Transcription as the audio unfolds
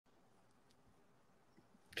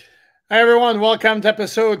Hi, everyone. Welcome to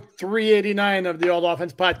episode 389 of the All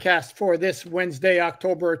Dolphins podcast for this Wednesday,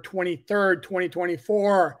 October 23rd,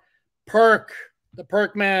 2024. Perk, the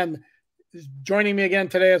Perk Man, is joining me again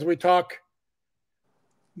today as we talk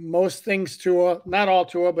most things Tua, not all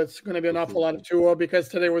Tua, but it's going to be an awful lot of Tua because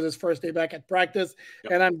today was his first day back at practice.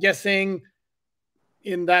 Yep. And I'm guessing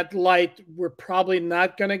in that light, we're probably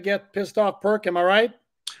not going to get pissed off Perk. Am I right?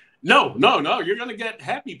 No. You're going to get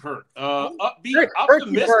happy Perk. Upbeat,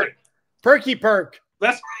 optimistic. Perky Perk.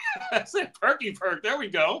 That's it. Perky Perk. There we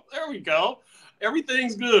go.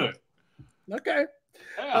 Everything's good. Okay.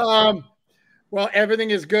 Yeah. Well,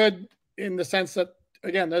 everything is good in the sense that,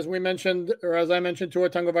 again, as we mentioned, or as I mentioned,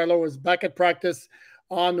 Tua Tagovailoa was back at practice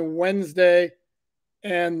on Wednesday.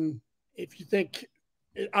 And if you think,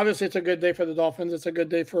 obviously it's a good day for the Dolphins. It's a good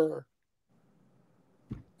day for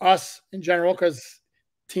us in general because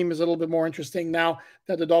team is a little bit more interesting now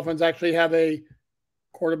that the Dolphins actually have a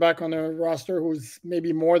quarterback on their roster who's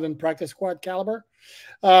maybe more than practice squad caliber.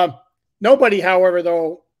 Nobody, however,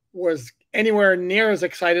 though, was anywhere near as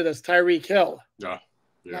excited as Tyreek Hill. Yeah.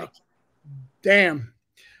 Like, damn.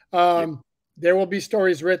 There will be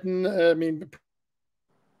stories written. I mean,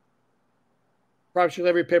 probably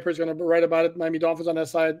every paper is going to write about it. Miami Dolphins on that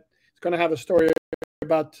side is going to have a story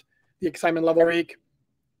about the excitement level.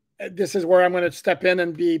 This is where I'm going to step in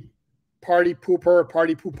and be party pooper or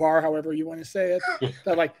party poopar, however you want to say it.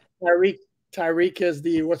 That like Tyreek is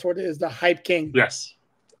the hype king. Yes.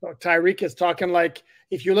 So Tyreek is talking like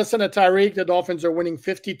if you listen to Tyreek, the Dolphins are winning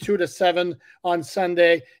 52-7 on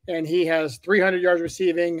Sunday, and he has 300 yards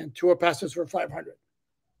receiving and 2 passes for 500.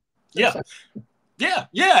 Yeah.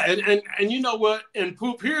 And you know what? And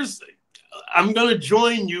Poop, I'm going to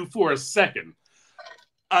join you for a second.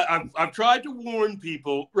 I've tried to warn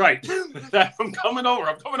people, right? I'm coming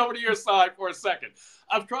over to your side for a second.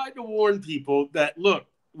 I've tried to warn people that, look,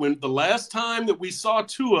 when the last time that we saw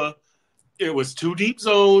Tua, it was 2 deep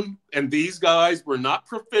zone, and these guys were not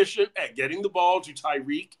proficient at getting the ball to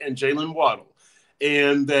Tyreek and Jalen Waddle.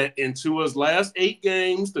 And that in Tua's last 8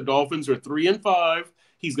 games, the Dolphins are 3-5.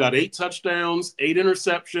 He's got 8 touchdowns, 8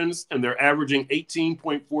 interceptions, and they're averaging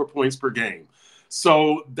 18.4 points per game.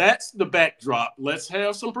 So that's the backdrop. Let's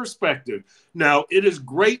have some perspective. Now, it is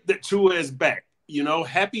great that Tua is back. You know,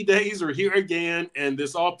 happy days are here again, and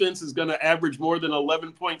this offense is going to average more than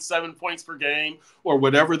 11.7 points per game or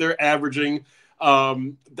whatever they're averaging.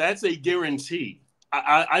 That's a guarantee.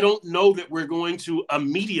 I don't know that we're going to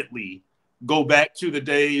immediately go back to the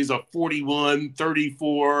days of 41,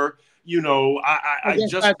 34. You know, I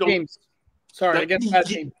just don't. Teams. Sorry, against bad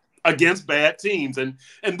teams. Against bad teams. And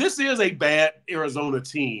this is a bad Arizona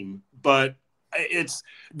team, but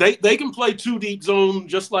they can play 2 deep zone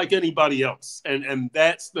just like anybody else. And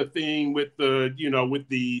that's the thing with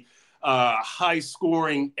the high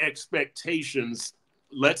scoring expectations.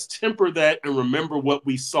 Let's temper that and remember what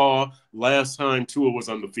we saw last time Tua was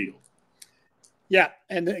on the field. Yeah,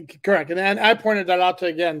 and correct. And I pointed that out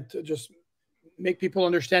to just make people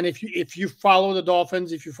understand if you follow the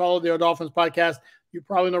Dolphins, if you follow the Dolphins podcast, you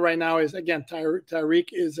probably know right now is, again,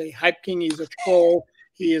 Tyreek is a hype king. He's a troll.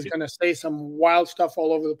 He is going to say some wild stuff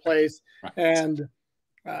all over the place. Right. And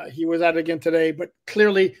he was at it again today. But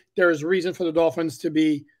clearly there is reason for the Dolphins to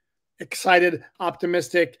be excited,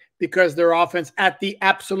 optimistic, because their offense at the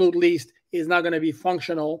absolute least is not going to be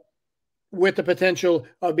functional with the potential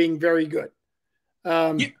of being very good.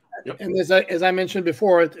 Yep. And as I mentioned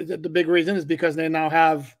before, the big reason is because they now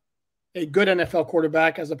have a good NFL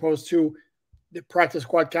quarterback as opposed to the practice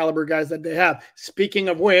squad caliber guys that they have. Speaking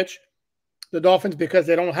of which, the Dolphins, because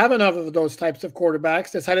they don't have enough of those types of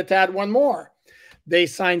quarterbacks, decided to add one more. They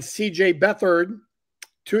signed C.J. Beathard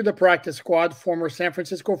to the practice squad, former San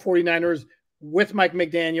Francisco 49ers with Mike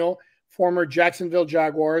McDaniel, former Jacksonville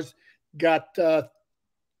Jaguars, got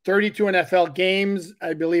 32 NFL games.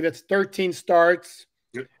 I believe it's 13 starts.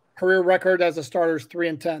 Yep. Career record as a starter is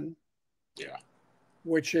 3-10. Yeah.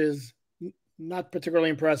 Which is not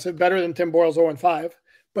particularly impressive. Better than Tim Boyle's 0-5,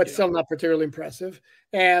 but still not particularly impressive.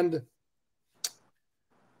 And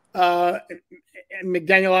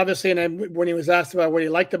McDaniel, obviously, and when he was asked about what he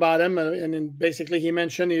liked about him, and then basically he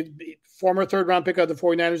mentioned former 3rd-round pick of the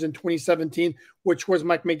 49ers in 2017, which was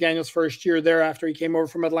Mike McDaniel's first year there after he came over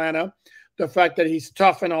from Atlanta. The fact that he's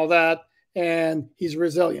tough and all that, and he's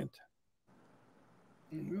resilient.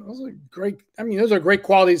 Those are great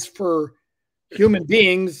qualities for human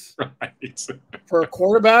beings. Right. For a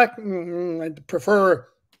quarterback, I'd prefer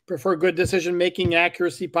good decision making,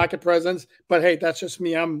 accuracy, pocket presence. But hey, that's just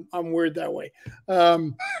me. I'm weird that way.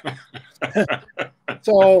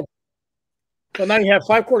 So now you have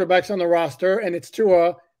 5 quarterbacks on the roster, and it's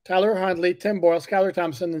Tua Tyler Huntley, Tim Boyle, Skylar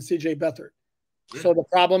Thompson, and CJ Beathard. Yeah. So the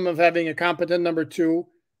problem of having a competent number 2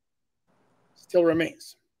 still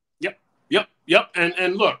remains. Yep.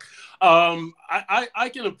 And look,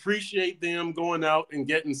 I can appreciate them going out and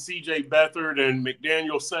getting CJ Beathard, and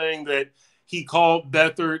McDaniel saying that he called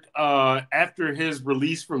Beathard after his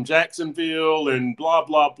release from Jacksonville and blah,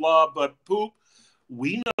 blah, blah. But Poop,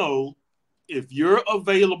 we know if you're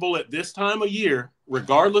available at this time of year,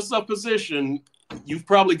 regardless of position, you've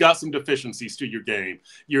probably got some deficiencies to your game.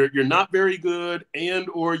 You're not very good, and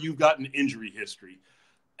or you've got an injury history.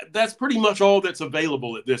 That's pretty much all that's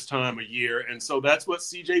available at this time of year. And so that's what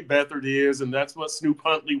CJ Beathard is, and that's what Snoop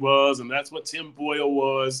Huntley was, and that's what Tim Boyle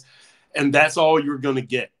was, and that's all you're going to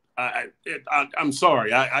get. I'm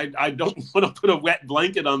sorry. I don't want to put a wet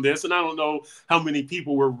blanket on this, and I don't know how many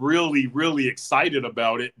people were really, really excited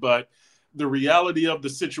about it, but the reality of the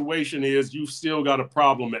situation is you've still got a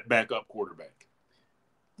problem at backup quarterback.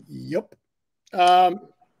 Yep.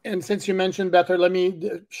 And since you mentioned Beathard, let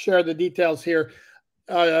me share the details here.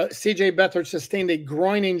 CJ Beathard sustained a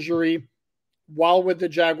groin injury while with the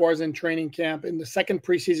Jaguars in training camp in the second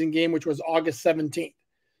preseason game, which was August 17th.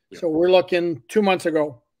 Yeah. So we're looking 2 months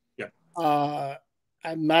ago. Yeah.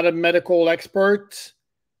 I'm not a medical expert.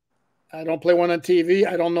 I don't play one on TV.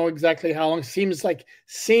 I don't know exactly how long. Seems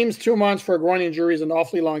 2 months for a groin injury is an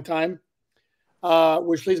awfully long time,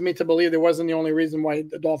 which leads me to believe there wasn't the only reason why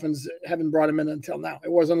the Dolphins haven't brought him in until now.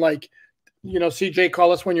 It wasn't like, CJ,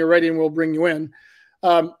 call us when you're ready and we'll bring you in.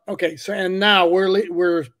 Okay, so and now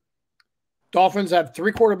we're Dolphins have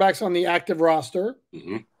 3 quarterbacks on the active roster.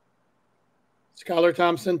 Mm-hmm. Skylar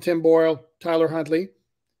Thompson, Tim Boyle, Tyler Huntley,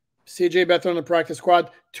 CJ Beathard on the practice squad.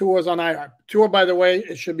 Tua's on IR. Tua, by the way,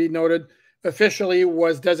 it should be noted, officially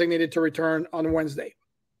was designated to return on Wednesday.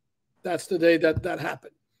 That's the day that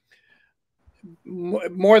happened.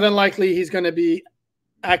 More than likely, he's going to be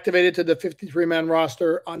activated to the 53-man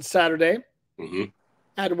roster on Saturday. Mm-hmm.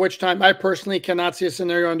 At which time I personally cannot see a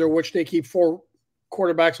scenario under which they keep 4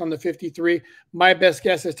 quarterbacks on the 53. My best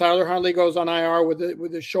guess is Tyler Huntley goes on IR with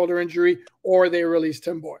a shoulder injury, or they release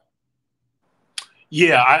Tim Boyle.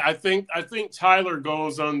 Yeah, I think Tyler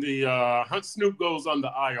goes on the Snoop goes on the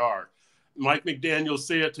IR. Mike McDaniel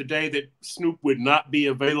said today that Snoop would not be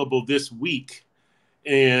available this week,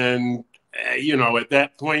 and at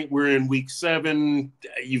that point we're in week 7.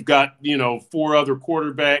 You've got 4 other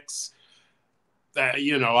quarterbacks.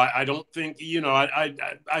 I don't think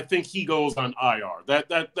I think he goes on IR.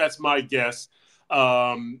 That's my guess,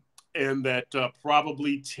 and that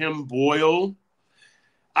probably Tim Boyle.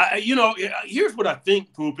 Here's what I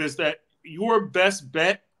think, Poop, is that your best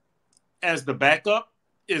bet as the backup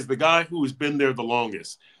is the guy who's been there the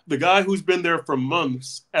longest, the guy who's been there for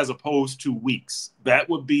months as opposed to weeks. That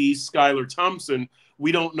would be Skylar Thompson.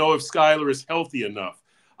 We don't know if Skylar is healthy enough.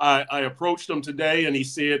 I approached him today, and he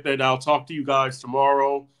said that I'll talk to you guys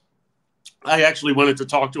tomorrow. I actually wanted to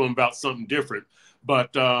talk to him about something different,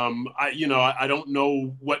 but I don't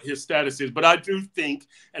know what his status is. But I do think,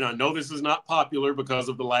 and I know this is not popular because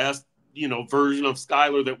of the last version of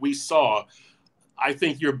Skylar that we saw. I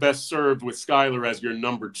think you're best served with Skylar as your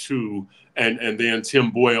number 2, and then Tim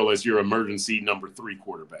Boyle as your emergency number 3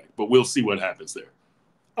 quarterback. But we'll see what happens there.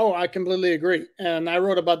 Oh, I completely agree. And I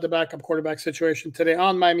wrote about the backup quarterback situation today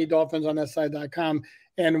on Miami Dolphins on SI.com.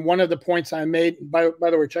 And one of the points I made, by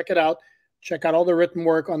the way, check it out. Check out all the written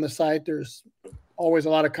work on the site. There's always a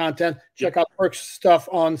lot of content. Check out Perk's stuff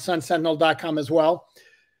on sunsentinel.com as well.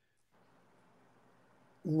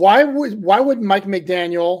 Why would Mike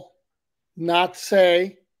McDaniel not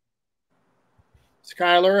say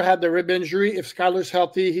Skylar had the rib injury? If Skylar's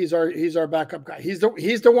healthy, he's our backup guy. He's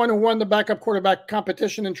the one who won the backup quarterback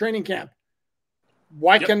competition in training camp.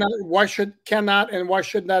 Why should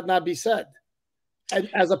that not be said?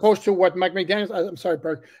 As opposed to what Mike McDaniel, I'm sorry,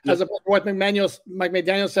 Perk, as opposed to what Mike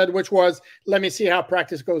McDaniel said, which was, let me see how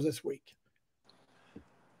practice goes this week.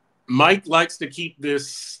 Mike likes to keep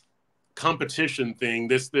this competition thing,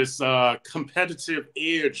 this competitive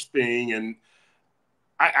edge thing, and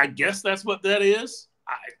I guess that's what that is.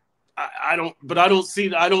 I don't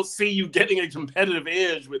see you getting a competitive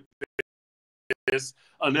edge with this,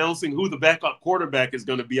 announcing who the backup quarterback is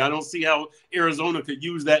going to be. I don't see how Arizona could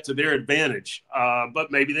use that to their advantage,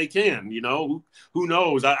 but maybe they can. Who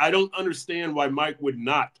knows? I don't understand why Mike would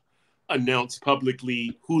not announce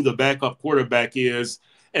publicly who the backup quarterback is,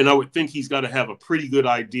 and I would think he's got to have a pretty good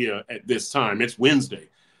idea at this time. It's Wednesday.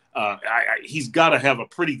 He's got to have a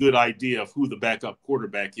pretty good idea of who the backup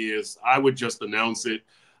quarterback is. I would just announce it.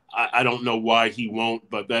 I don't know why he won't,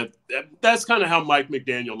 but that's kind of how Mike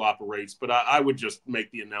McDaniel operates. But I would just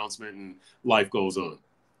make the announcement and life goes on.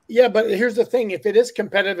 Yeah, but here's the thing: if it is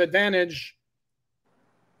competitive advantage,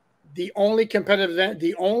 the only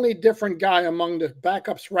different guy among the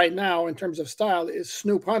backups right now in terms of style is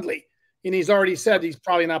Snoop Hundley, and he's already said he's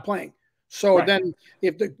probably not playing. So Right. then,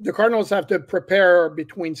 if the Cardinals have to prepare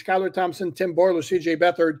between Skylar Thompson, Tim Boyle, or C.J.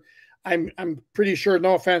 Beathard, I'm pretty sure,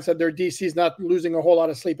 no offense, that their DC is not losing a whole lot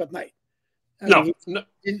of sleep at night. I mean,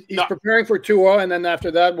 he's preparing for Tua, and then after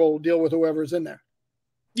that, we'll deal with whoever's in there.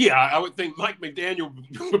 Yeah, I would think Mike McDaniel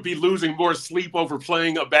would be losing more sleep over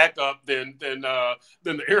playing a backup than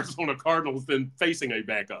the Arizona Cardinals than facing a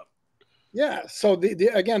backup. Yeah. So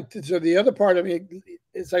the other part of me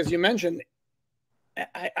is, as you mentioned,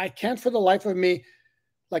 I can't for the life of me,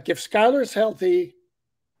 like, if Skylar's healthy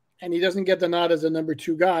and he doesn't get the nod as a number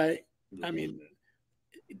 2 guy, I mean,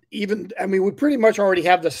 we pretty much already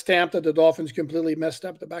have the stamp that the Dolphins completely messed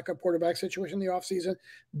up the backup quarterback situation in the offseason.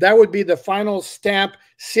 That would be the final stamp,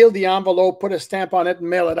 seal the envelope, put a stamp on it, and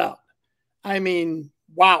mail it out. I mean,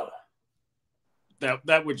 wow.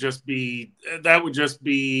 That would just be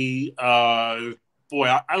boy,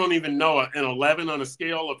 I don't even know, an 11 on a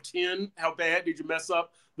scale of 10. How bad did you mess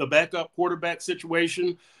up the backup quarterback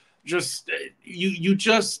situation? You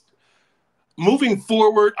just moving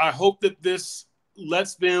forward, I hope that this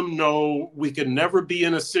lets them know we can never be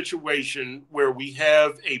in a situation where we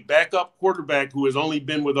have a backup quarterback who has only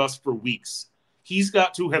been with us for weeks. He's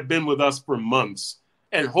got to have been with us for months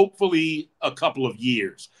and hopefully a couple of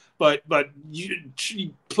years. But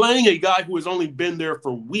playing a guy who has only been there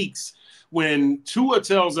for weeks, when Tua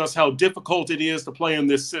tells us how difficult it is to play in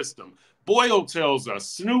this system, Boyle tells us,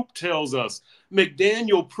 Snoop tells us,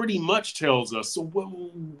 McDaniel pretty much tells us. So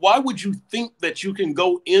why would you think that you can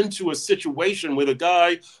go into a situation with a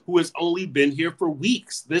guy who has only been here for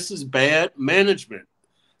weeks? This is bad management.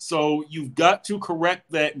 So you've got to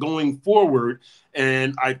correct that going forward.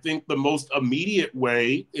 And I think the most immediate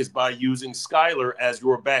way is by using Skylar as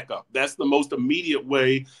your backup. That's the most immediate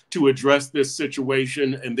way to address this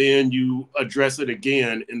situation. And then you address it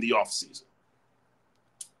again in the offseason.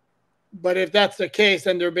 But if that's the case,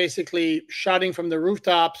 then they're basically shouting from the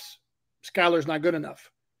rooftops, Skylar's not good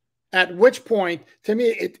enough. At which point, to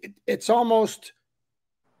me, it's almost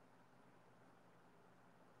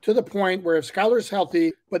to the point where if Skylar's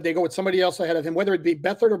healthy, but they go with somebody else ahead of him, whether it be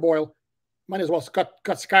Beathard or Boyle, might as well cut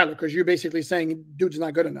Skylar, because you're basically saying dude's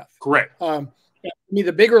not good enough. Correct. To me,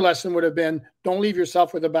 the bigger lesson would have been, don't leave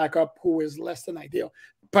yourself with a backup who is less than ideal.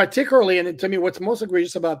 Particularly, and to me, what's most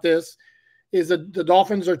egregious about this is that the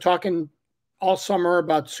Dolphins are talking all summer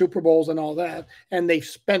about Super Bowls and all that, and they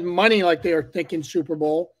spend money like they are thinking Super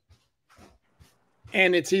Bowl,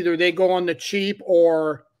 and it's either they go on the cheap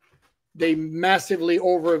or they massively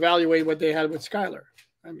over-evaluate what they had with Skylar.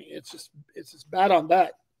 I mean, it's just bad on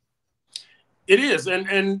that. It is,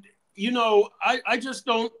 and you know, I just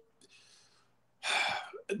don't.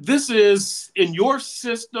 This is, in your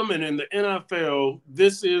system and in the NFL,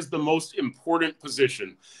 this is the most important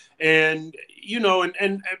position. And, you know,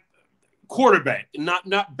 and quarterback,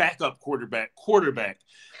 not backup quarterback.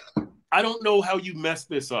 I don't know how you mess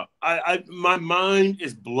this up. My mind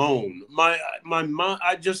is blown. My mind,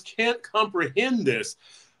 I just can't comprehend this.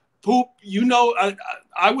 Poop, you know,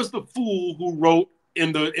 I was the fool who wrote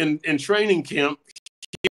in training camp,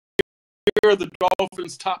 here are the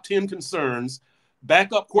Dolphins' top 10 concerns.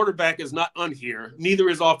 Backup quarterback is not on here. Neither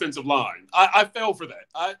is offensive line. I fell for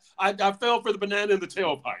that. I fell for the banana in the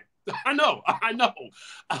tailpipe. I know.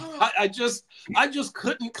 I just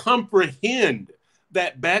couldn't comprehend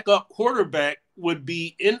that backup quarterback would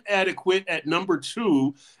be inadequate at number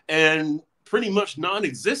 2 and pretty much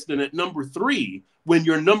non-existent at number 3 when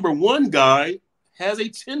your number 1 guy has a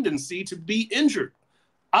tendency to be injured.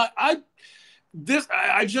 I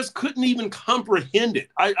just couldn't even comprehend it.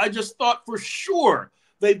 I just thought for sure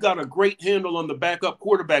they've got a great handle on the backup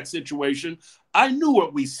quarterback situation. I knew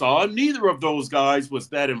what we saw. Neither of those guys was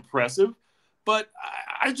that impressive, but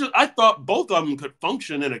I thought both of them could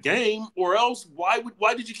function in a game, or else why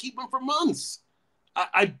did you keep them for months?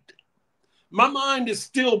 My mind is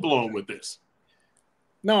still blown with this.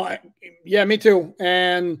 No, yeah, me too.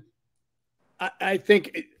 And I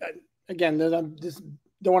think, again, I'm just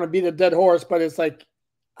don't want to beat a dead horse, but it's like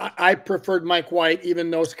I preferred Mike White,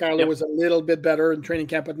 even though Skylar was a little bit better in training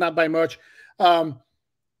camp, but not by much. But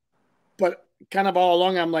kind of all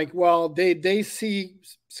along, I'm like, well, they see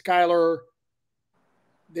Skylar.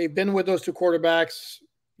 They've been with those 2 quarterbacks,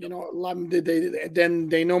 you know. Then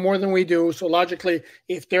they know more than we do. So logically,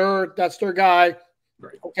 if that's their guy,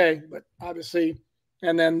 right. Okay. But obviously,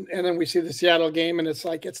 and then we see the Seattle game, and it's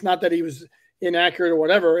like, it's not that he was inaccurate or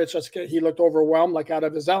whatever. It's just he looked overwhelmed, like out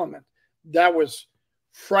of his element. That was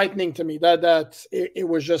frightening to me. It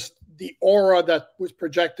was just the aura that was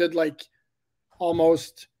projected, like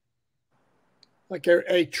almost like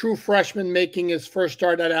a true freshman making his first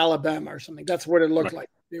start at Alabama or something. That's what it looked like.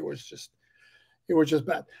 It was just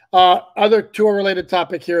bad. Other tour-related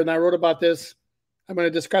topic here, and I wrote about this. I'm going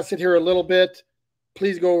to discuss it here a little bit.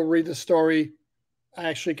 Please go read the story. I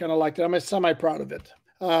actually kind of liked it. I'm semi-proud of it.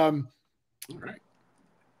 All right.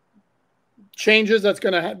 Changes that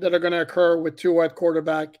are going to occur with Tua at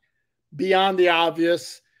quarterback, beyond the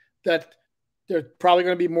obvious that there's probably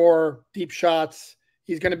going to be more deep shots.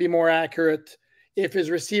 He's going to be more accurate. If his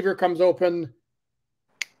receiver comes open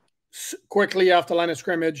quickly off the line of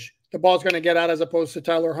scrimmage, the ball's going to get out, as opposed to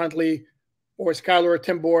Tyler Huntley or Skyler or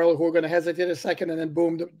Tim Boyle, who are going to hesitate a second, and then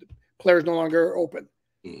boom, the player's no longer open.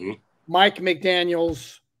 Mm-hmm. Mike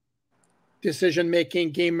McDaniel's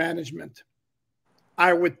decision-making, game management,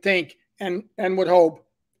 I would think and would hope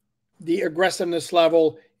the aggressiveness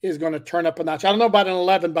level is going to turn up a notch. I don't know about an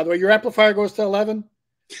 11, by the way. Your amplifier goes to 11?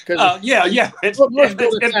 Yeah. It's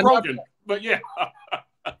broken, but yeah.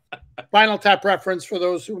 Final Tap reference for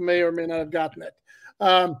those who may or may not have gotten it.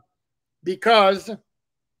 Because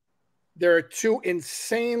there are two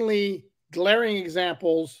insanely glaring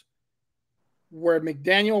examples where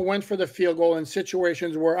McDaniel went for the field goal in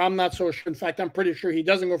situations where I'm not so sure. In fact, I'm pretty sure he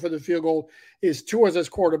doesn't go for the field goal. Is Tua's as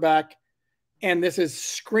quarterback. And this is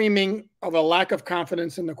screaming of a lack of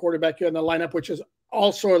confidence in the quarterback here in the lineup, which is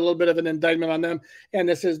also a little bit of an indictment on them. And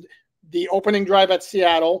this is the opening drive at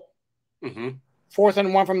Seattle. Mm-hmm. 4th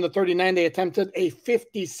and 1 from the 39. They attempted a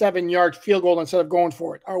 57-yard field goal instead of going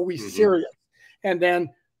for it. Are we serious? And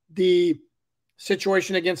then the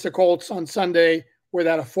situation against the Colts on Sunday, where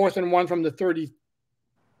that a 4th and 1 from the 30.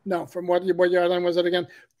 No, from what yard line was it again?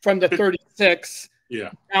 From the 36.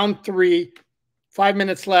 Yeah. Down 3. 5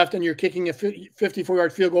 minutes left, and you're kicking a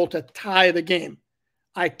 54-yard field goal to tie the game.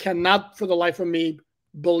 I cannot, for the life of me,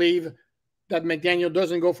 believe that McDaniel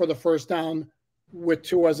doesn't go for the first down with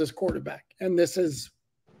Tua as his quarterback. And this is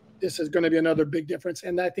going to be another big difference.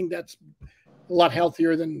 And I think that's a lot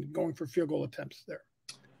healthier than going for field goal attempts there.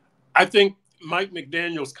 I think Mike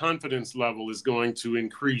McDaniel's confidence level is going to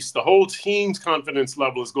increase. The whole team's confidence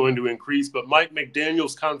level is going to increase, but Mike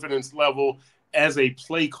McDaniel's confidence level as a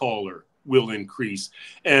play caller will increase.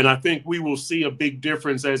 And I think we will see a big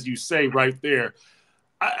difference, as you say, right there.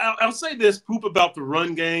 I'll say this, Poop, about the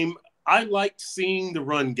run game. I liked seeing the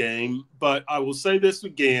run game, but I will say this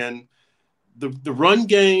again. The run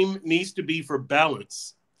game needs to be for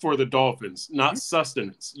balance for the Dolphins, not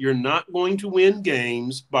sustenance. You're not going to win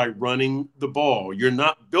games by running the ball. You're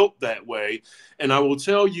not built that way. And I will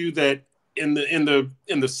tell you that in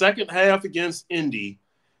the second half against Indy,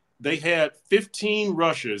 they had 15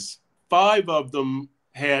 rushes. 5 of them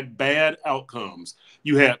had bad outcomes.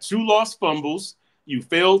 You had 2 lost fumbles. You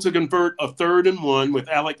failed to convert a 3rd and 1 with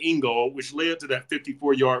Alec Ingold, which led to that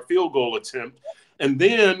 54-yard field goal attempt. And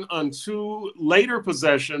then on 2 later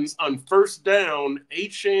possessions, on first down,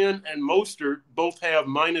 Achane and Mostert both have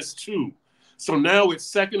 -2. So now it's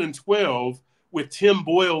 2nd and 12 with Tim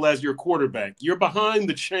Boyle as your quarterback. You're behind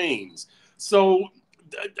the chains. So,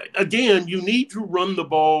 again, you need to run the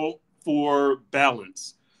ball for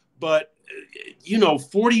balance. But,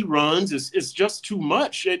 40 runs is just too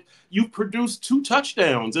much. You've produced 2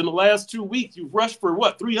 touchdowns in the last 2 weeks. You've rushed for,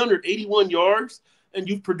 381 yards? And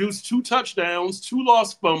you've produced 2 touchdowns, 2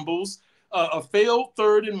 lost fumbles, a failed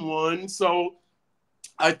 3rd and 1. So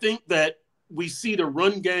I think that we see the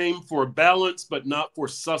run game for balance, but not for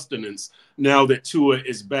sustenance now that Tua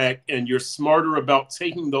is back, and you're smarter about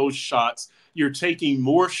taking those shots. You're taking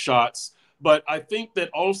more shots. But I think that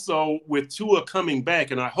also with Tua coming back,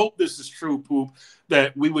 and I hope this is true, Poop,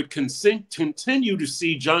 that we would continue to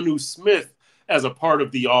see Jonnu Smith as a part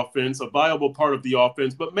of the offense, a viable part of the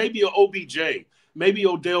offense, but maybe an OBJ. Maybe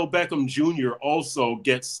Odell Beckham Jr. also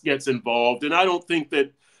gets involved. And I don't think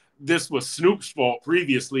that this was Snoop's fault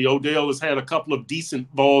previously. Odell has had a couple of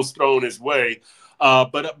decent balls thrown his way.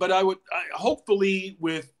 But I hopefully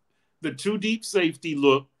with the 2 deep safety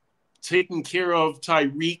look, taking care of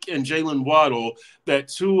Tyreek and Jalen Waddle, that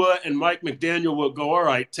Tua and Mike McDaniel will go, all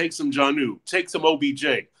right, take some Jonnu, take some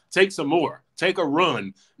OBJ, take some more. Take a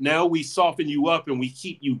run. Now we soften you up and we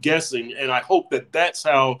keep you guessing. And I hope that that's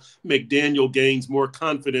how McDaniel gains more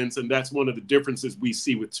confidence. And that's one of the differences we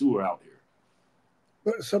see with Tua out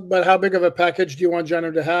here. But how big of a package do you want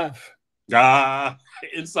Jonnu to have?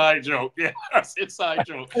 Inside joke. Yeah, inside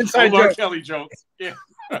joke. Inside Omar joke. Kelly jokes. Yeah.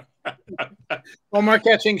 Omar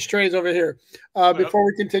catching strays over here. Before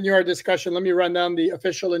we continue our discussion, let me run down the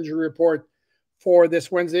official injury report for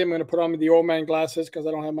this Wednesday. I'm going to put on the old man glasses because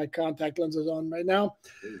I don't have my contact lenses on right now.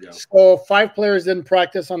 There you go. So 5 players didn't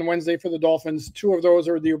practice on Wednesday for the Dolphins. 2 of those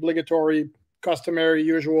are the obligatory, customary,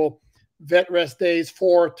 usual vet rest days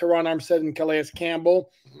for Teron Armstead and Calais Campbell.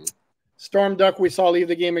 Storm Duck, we saw leave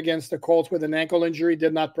the game against the Colts with an ankle injury,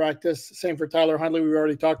 did not practice. Same for Tyler Huntley. We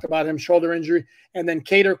already talked about him, shoulder injury. And then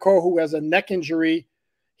Kader Coe, who has a neck injury.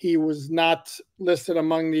 He was not listed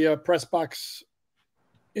among the press box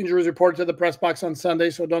injuries reported to the press box on Sunday,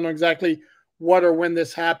 so don't know exactly what or when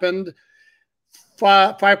this happened.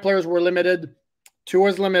 5 players were limited. 2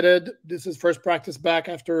 was limited. This is first practice back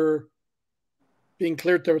after being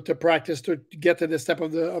cleared to practice to get to this step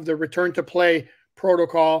of the return to play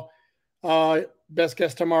protocol. Best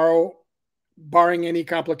guess tomorrow, barring any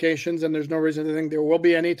complications, and there's no reason to think there will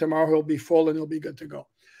be any. Tomorrow he'll be full and he'll be good to go.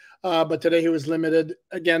 But today he was limited.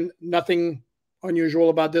 Again, nothing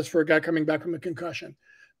unusual about this for a guy coming back from a concussion.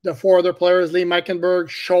 The 4 other players, Lee Meichenberg,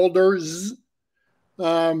 shoulders.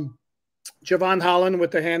 Javon Holland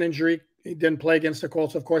with the hand injury. He didn't play against the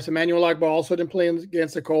Colts, of course. Emmanuel Ogbah also didn't play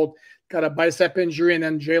against the Colts. Got a bicep injury. And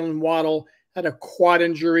then Jalen Waddle had a quad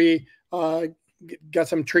injury. Got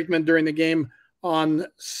some treatment during the game on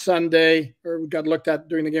Sunday, or got looked at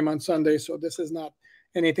during the game on Sunday. So this is not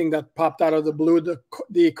anything that popped out of the blue.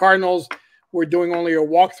 The Cardinals were doing only a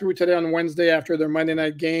walkthrough today on Wednesday after their Monday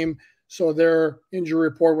night game. So their injury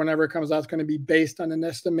report, whenever it comes out, is going to be based on an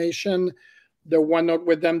estimation. The one note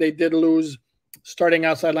with them, they did lose starting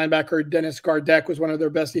outside linebacker Dennis Gardeck, was one of their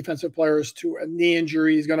best defensive players, to a knee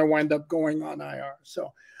injury. He's going to wind up going on IR.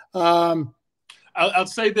 So I'll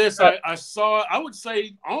say this. I would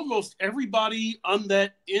say almost everybody on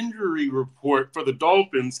that injury report for the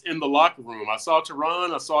Dolphins in the locker room. I saw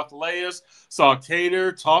Teron, I saw Calais, saw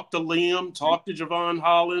Kader, talked to Liam, talked to Javon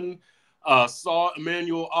Holland, saw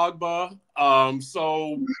Emmanuel Ogbah.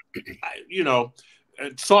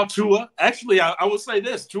 Saw Tua. Actually, I will say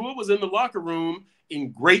this. Tua was in the locker room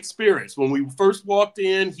in great spirits. When we first walked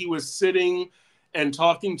in, he was sitting and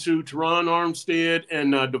talking to Teron Armstead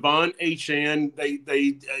and Devon Achane.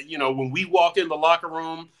 They when we walk in the locker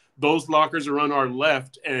room, those lockers are on our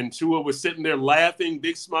left, and Tua was sitting there laughing,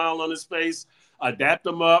 big smile on his face. I dapped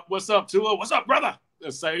him up. "What's up, Tua? What's up, brother?"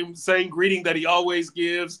 The same greeting that he always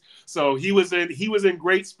gives. So he was in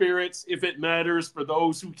great spirits, if it matters for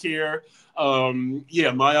those who care.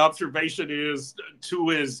 My observation is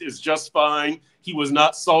Tua is just fine. He was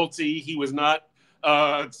not salty. He was not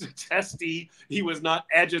testy. He was not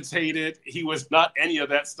agitated. He was not any of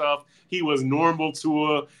that stuff. He was normal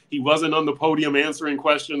Tua. He wasn't on the podium answering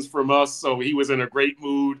questions from us, so he was in a great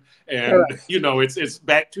mood. And it's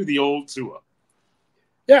back to the old Tua.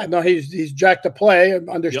 Yeah, no, he's jacked to play,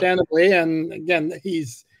 understandably. Yep. And again,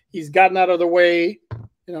 he's gotten out of the way,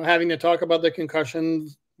 having to talk about the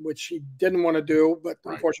concussions, which he didn't want to do, but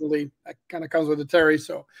right. Unfortunately, that kind of comes with the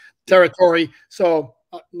territory. So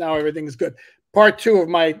now everything's good. Part 2 of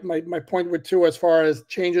my point with Tua, as far as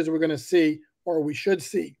changes we're going to see, or we should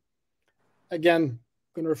see. Again, I'm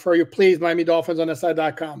going to refer you, please,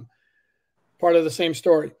 MiamiDolphinsOnSI.com. Part of the same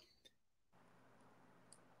story.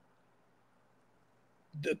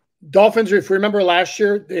 The Dolphins, if you remember last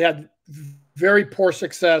year, they had very poor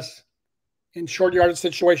success in short yardage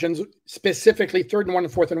situations, specifically 3rd and 1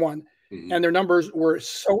 and 4th and 1. Mm-hmm. And their numbers were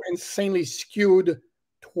so insanely skewed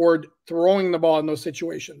toward throwing the ball in those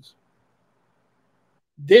situations.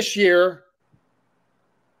 This year,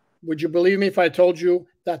 would you believe me if I told you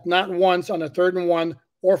that not once on a 3rd and 1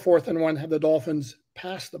 or 4th and 1 have the Dolphins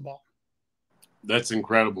passed the ball? That's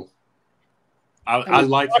incredible. I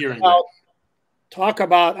like hearing that. Talk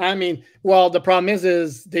about, the problem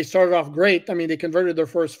is they started off great. They converted their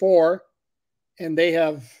first 4, and they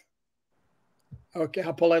have,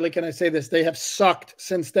 how politely can I say this? They have sucked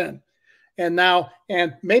since then. And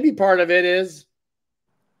maybe part of it is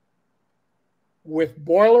with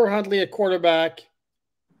Boyle or Huntley at quarterback,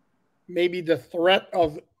 maybe the threat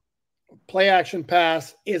of play action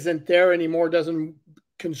pass isn't there anymore, doesn't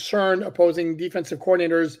concern opposing defensive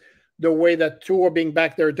coordinators the way that Tua being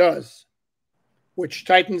back there does, which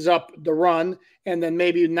tightens up the run. And then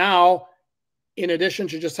maybe now, in addition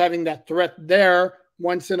to just having that threat there,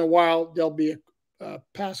 once in a while, there'll be a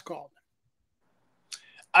pass call.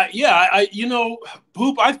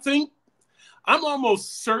 Boop, I think I'm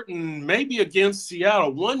almost certain maybe against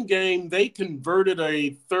Seattle, one game they converted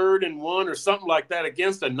a 3rd and 1 or something like that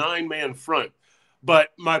against a 9-man front. But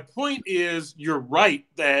my point is, you're right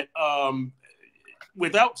that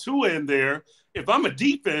without Tua in there, if I'm a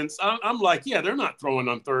defense, I'm like, yeah, they're not throwing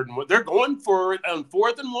on 3rd and 1. They're going for it on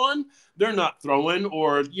 4th and 1. They're not throwing.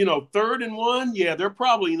 Or, 3rd and 1. Yeah, they're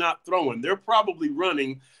probably not throwing. They're probably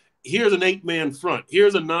running. here's an 8-man front.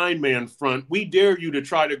 Here's a 9-man front. We dare you to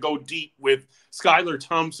try to go deep with Skylar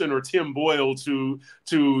Thompson or Tim Boyle to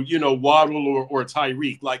Waddle or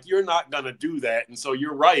Tyreek. Like, you're not going to do that. And so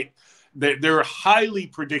you're right. They're highly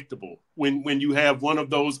predictable when you have one of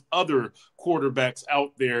those other quarterbacks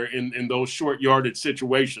out there in those short yardage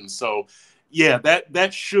situations. So, yeah,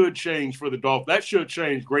 that should change for the Dolphins. That should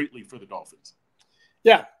change greatly for the Dolphins.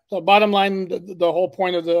 Yeah. So bottom line, the whole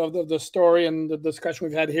point of the story and the discussion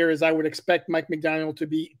we've had here is I would expect Mike McDaniel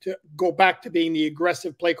to go back to being the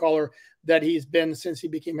aggressive play caller that he's been since he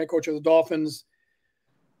became head coach of the Dolphins,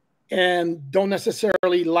 and don't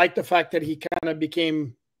necessarily like the fact that he kind of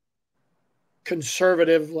became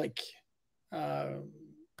conservative, like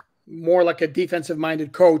more like a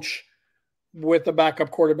defensive-minded coach with the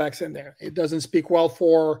backup quarterbacks in there. It doesn't speak well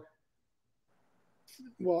for,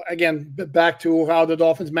 well, again, back to how the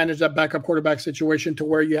Dolphins manage that backup quarterback situation to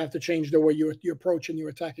where you have to change the way you approach and you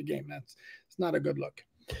attack a game. It's not a good look.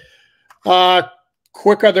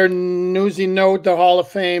 Quick other newsy note, the Hall of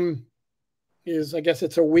Fame is, I guess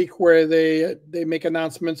it's a week where they make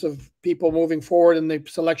announcements of people moving forward in the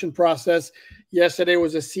selection process. Yesterday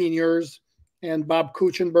was the seniors, and Bob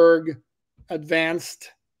Kuechenberg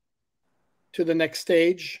advanced to the next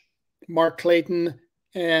stage. Mark Clayton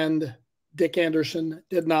and Dick Anderson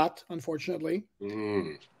did not, unfortunately.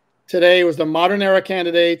 Today was the modern era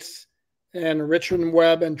candidates, and Richard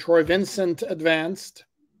Webb and Troy Vincent advanced.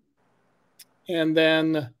 And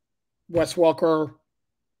then Wes Welker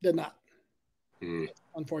did not,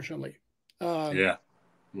 unfortunately. Yeah.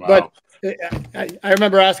 Wow. But I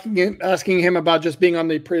remember asking him about just being on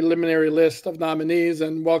the preliminary list of nominees,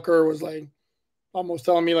 and Welker was like almost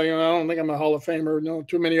telling me, like, I don't think I'm a Hall of Famer. No,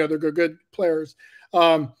 too many other good players.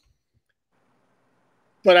 But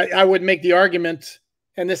I would make the argument,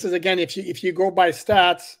 and this is, again, if you go by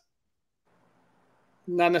stats,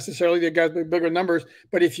 not necessarily the guys with bigger numbers,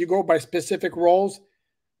 but if you go by specific roles,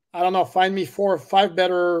 I don't know, find me 4 or 5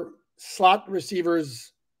 better slot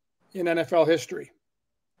receivers in NFL history.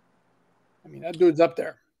 I mean, that dude's up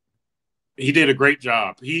there. He did a great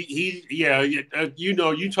job. You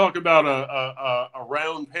talk about a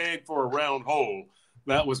round peg for a round hole.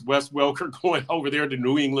 That was Wes Welker going over there to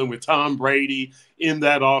New England with Tom Brady in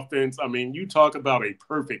that offense. I mean, you talk about a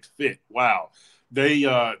perfect fit. Wow. They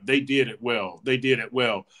did it well. They did it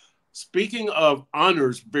well. Speaking of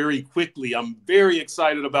honors, very quickly, I'm very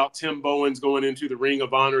excited about Tim Bowens going into the Ring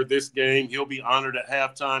of Honor this game. He'll be honored at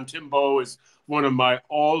halftime. Tim Bowe is one of my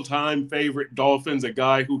all-time favorite Dolphins, a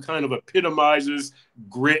guy who kind of epitomizes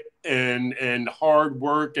grit and hard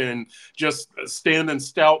work and just standing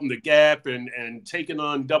stout in the gap and taking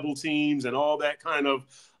on double teams and all that kind of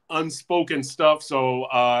unspoken stuff. So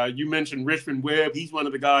you mentioned Richmond Webb. He's one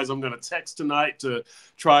of the guys I'm going to text tonight to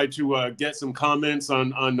try to get some comments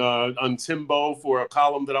on Tim Bowe for a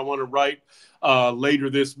column that I want to write later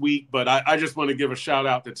this week. But I just want to give a shout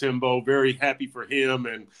out to Tim Bowe. Very happy for him.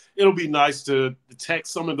 And it'll be nice to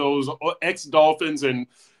text some of those ex-Dolphins and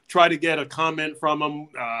try to get a comment from them.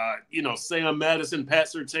 Sam Madison, Pat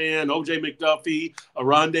Surtain, O.J. McDuffie,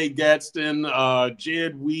 Aronde Gadsden,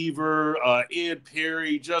 Jed Weaver, Ed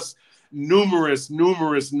Perry, just numerous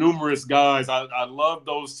guys. I love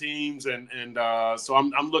those teams, and so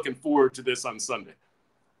I'm looking forward to this on Sunday.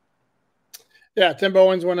 Yeah, Tim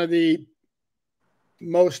Bowen's one of the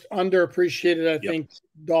most underappreciated, I think,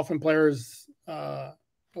 Dolphin players of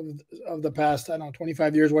the past,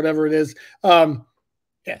 25 years, whatever it is.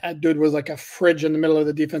 That dude was like a fridge in the middle of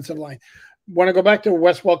the defensive line. Want to go back to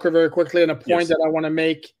Wes Welker very quickly, and a point that I want to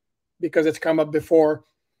make because it's come up before.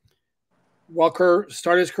 Welker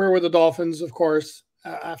started his career with the Dolphins, of course,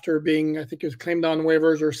 after being, I think he was claimed on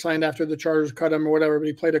waivers or signed after the Chargers cut him or whatever, but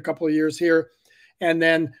he played a couple of years here. And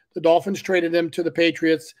then the Dolphins traded him to the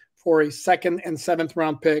Patriots for a 2nd and 7th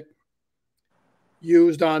round pick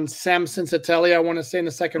used on Samson Sattelli, I want to say, in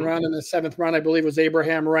the 2nd round. And the 7th round, I believe, was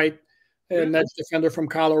Abraham Wright, an edge defender from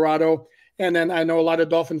Colorado. And then I know a lot of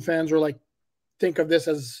Dolphin fans were like, think of this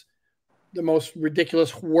as the most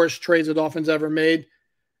ridiculous, worst trades the Dolphins ever made.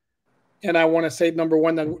 And I want to say, number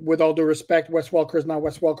one, that with all due respect, Wes Welker is not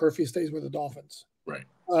Wes Welker if he stays with the Dolphins. Right.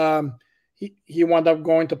 He wound up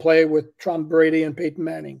going to play with Tom Brady and Peyton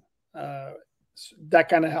Manning. That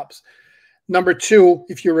kind of helps. Number two,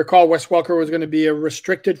 if you recall, Wes Welker was going to be a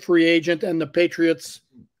restricted free agent, and the Patriots,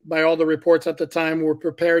 by all the reports at the time, were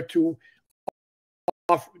prepared to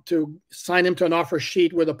sign him to an offer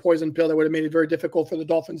sheet with a poison pill that would have made it very difficult for the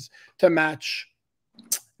Dolphins to match.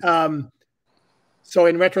 So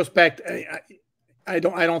in retrospect, I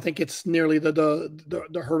don't think it's nearly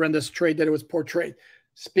the horrendous trade that it was portrayed.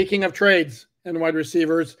 Speaking of trades and wide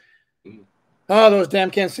receivers, Oh, those damn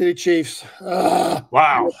Kansas City Chiefs.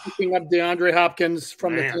 Wow. Picking up DeAndre Hopkins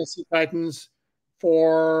from the Tennessee Titans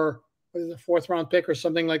for what is it, 4th-round pick or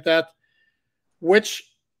something like that, which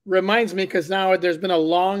reminds me, because now there's been a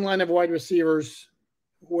long line of wide receivers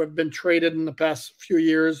who have been traded in the past few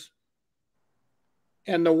years.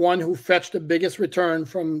 And the one who fetched the biggest return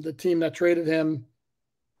from the team that traded him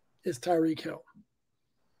is Tyreek Hill.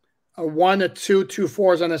 A 1, a 2, 2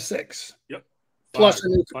 4s, and a 6. Yep. Plus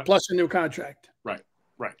a new contract. Right.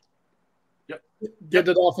 Yep. Did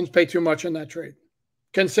the Dolphins pay too much in that trade?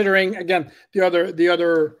 Considering, again, the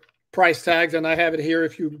other price tags, and I have it here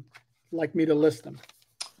if you'd like me to list them.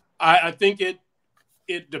 I think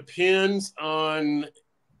it depends on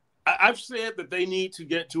 – I've said that they need to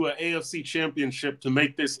get to an AFC championship to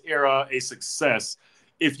make this era a success.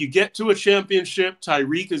 If you get to a championship,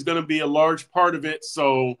 Tyreek is going to be a large part of it.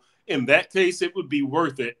 So in that case, it would be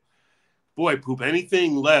worth it. Boy, Poop,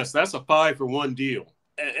 anything less, that's a 5-for-1 deal.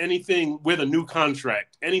 Anything with a new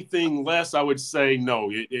contract, anything less, I would say no,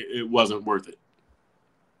 it wasn't worth it.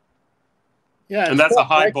 Yeah, and that's a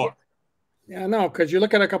high bar. Yeah, no, because you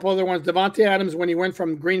look at a couple other ones. Davante Adams, when he went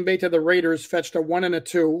from Green Bay to the Raiders, fetched a 1 and a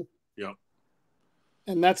 2. Yep.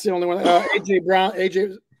 And that's the only one. AJ Brown,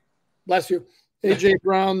 bless you. AJ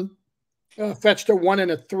Brown fetched a 1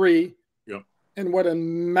 and a 3. Yep. And what a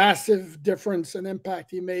massive difference and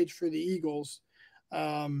impact he made for the Eagles.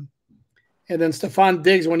 And then Stephon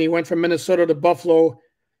Diggs, when he went from Minnesota to Buffalo,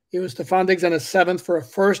 it was Stephon Diggs on a 7th for a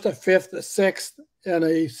 1st, a 5th, a 6th, and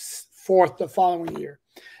a 4th the following year.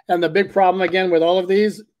 And the big problem, again, with all of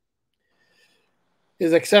these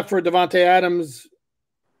is, except for Davante Adams,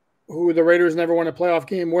 who the Raiders never won a playoff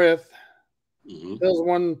game with, Bills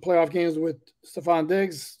won playoff games with Stephon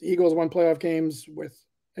Diggs. Eagles won playoff games with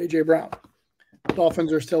A.J. Brown.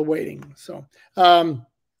 Dolphins are still waiting. So,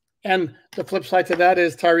 and the flip side to that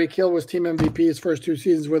is Tyreek Hill was team MVP his first 2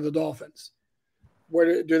 seasons with the Dolphins.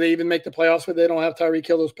 Where do they even make the playoffs if they don't have Tyreek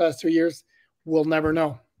Hill those past 2 years? We'll never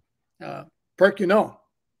know. Perk, you know.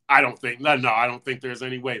 I don't think I don't think there's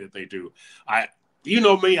any way that they do. You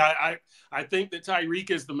know me, I think that Tyreek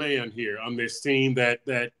is the man here on this team,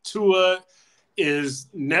 that Tua is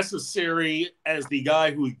necessary as the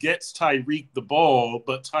guy who gets Tyreek the ball,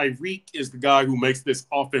 but Tyreek is the guy who makes this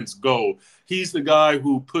offense go. He's the guy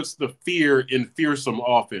who puts the fear in fearsome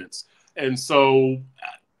offense. And so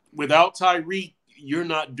without Tyreek, you're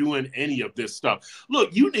not doing any of this stuff.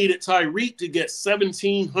 Look, you needed Tyreek to get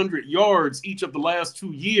 1,700 yards each of the last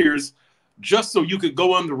 2 years just so you could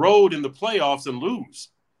go on the road in the playoffs and lose.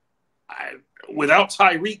 Without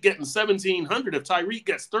Tyreek getting 1,700, if Tyreek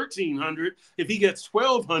gets 1,300, if he gets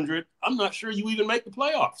 1,200, I'm not sure you even make the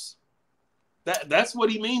playoffs. That's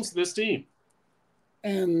what he means to this team.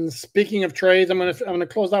 And speaking of trades, I'm gonna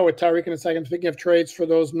close out with Tyreek in a second. Speaking of trades, for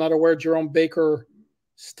those not aware, Jerome Baker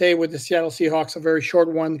stay with the Seattle Seahawks, a very short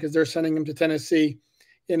one, because they're sending him to Tennessee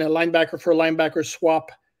in a linebacker for linebacker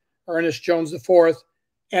swap. Ernest Jones IV,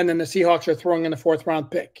 and then the Seahawks are throwing in a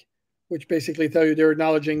 4th-round pick, which basically tell you they're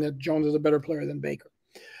acknowledging that Jones is a better player than Baker.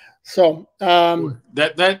 So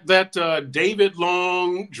that David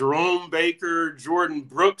Long, Jerome Baker, Jordan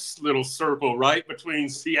Brooks little circle right between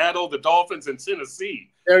Seattle, the Dolphins, and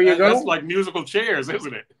Tennessee. There you go. That's like musical chairs,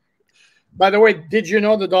 isn't it? By the way, did you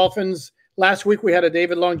know the Dolphins? Last week we had a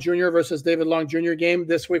David Long Jr. versus David Long Jr. game.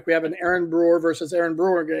 This week we have an Aaron Brewer versus Aaron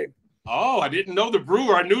Brewer game. Oh, I didn't know the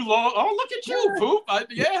Brewer. I knew Long. Oh, look at you, Poop.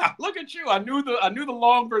 Look at you. I knew the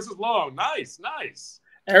Long versus Long. Nice.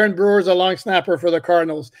 Aaron Brewer is a long snapper for the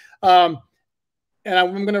Cardinals. And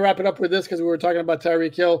I'm going to wrap it up with this because we were talking about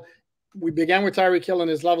Tyreek Hill. We began with Tyreek Hill and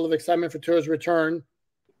his level of excitement for Tua's return,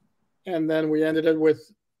 and then we ended it with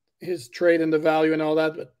his trade and the value and all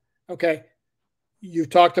that. But okay.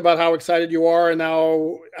 You've talked about how excited you are, and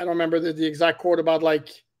now I don't remember the exact quote about like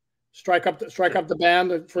strike up the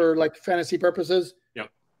band for like fantasy purposes.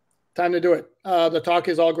 Yep. Time to do it. The talk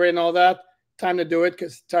is all great and all that. Time to do it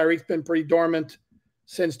because Tyreek's been pretty dormant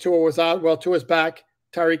since Tua was out. Well, Tua's back.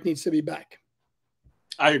 Tyreek needs to be back.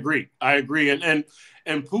 I agree. And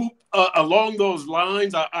Poop, along those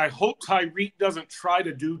lines, I hope Tyreek doesn't try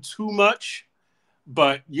to do too much.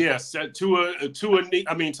 But yes,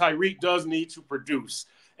 Tyreek does need to produce,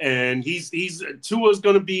 and Tua's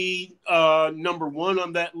going to be number 1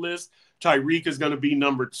 on that list. Tyreek is going to be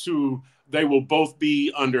number 2. They will both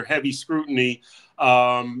be under heavy scrutiny.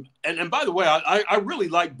 And by the way, I really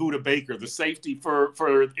like Budda Baker, the safety for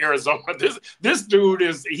Arizona. This dude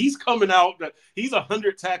he's coming out. He's a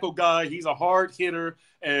 100 tackle guy. He's a hard hitter.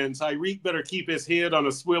 And Tyreek better keep his head on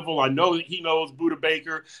a swivel. I know that he knows Budda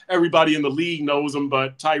Baker. Everybody in the league knows him,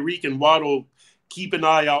 but Tyreek and Waddle, keep an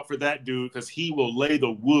eye out for that dude because he will lay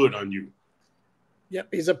the wood on you. Yep,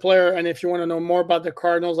 he's a player. And if you want to know more about the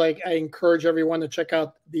Cardinals, I encourage everyone to check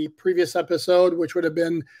out the previous episode, which would have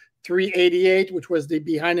been 388, which was the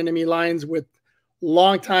Behind Enemy Lines with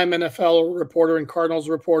longtime NFL reporter and Cardinals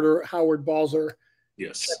reporter Howard Balzer.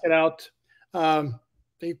 Yes. Check it out.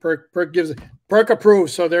 Perk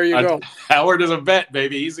approves. So there you go. Howard is a vet,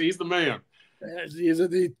 baby. He's the man.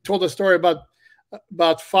 He told a story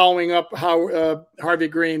about following up how Harvey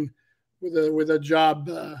Green with a job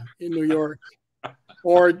in New York,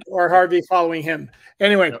 or Harvey following him.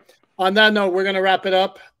 Anyway, on that note, we're going to wrap it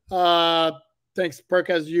up. Thanks,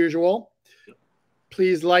 Perk, as usual.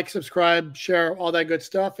 Please like, subscribe, share, all that good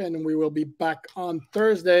stuff, and we will be back on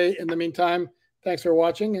Thursday. In the meantime, thanks for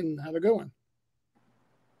watching and have a good one.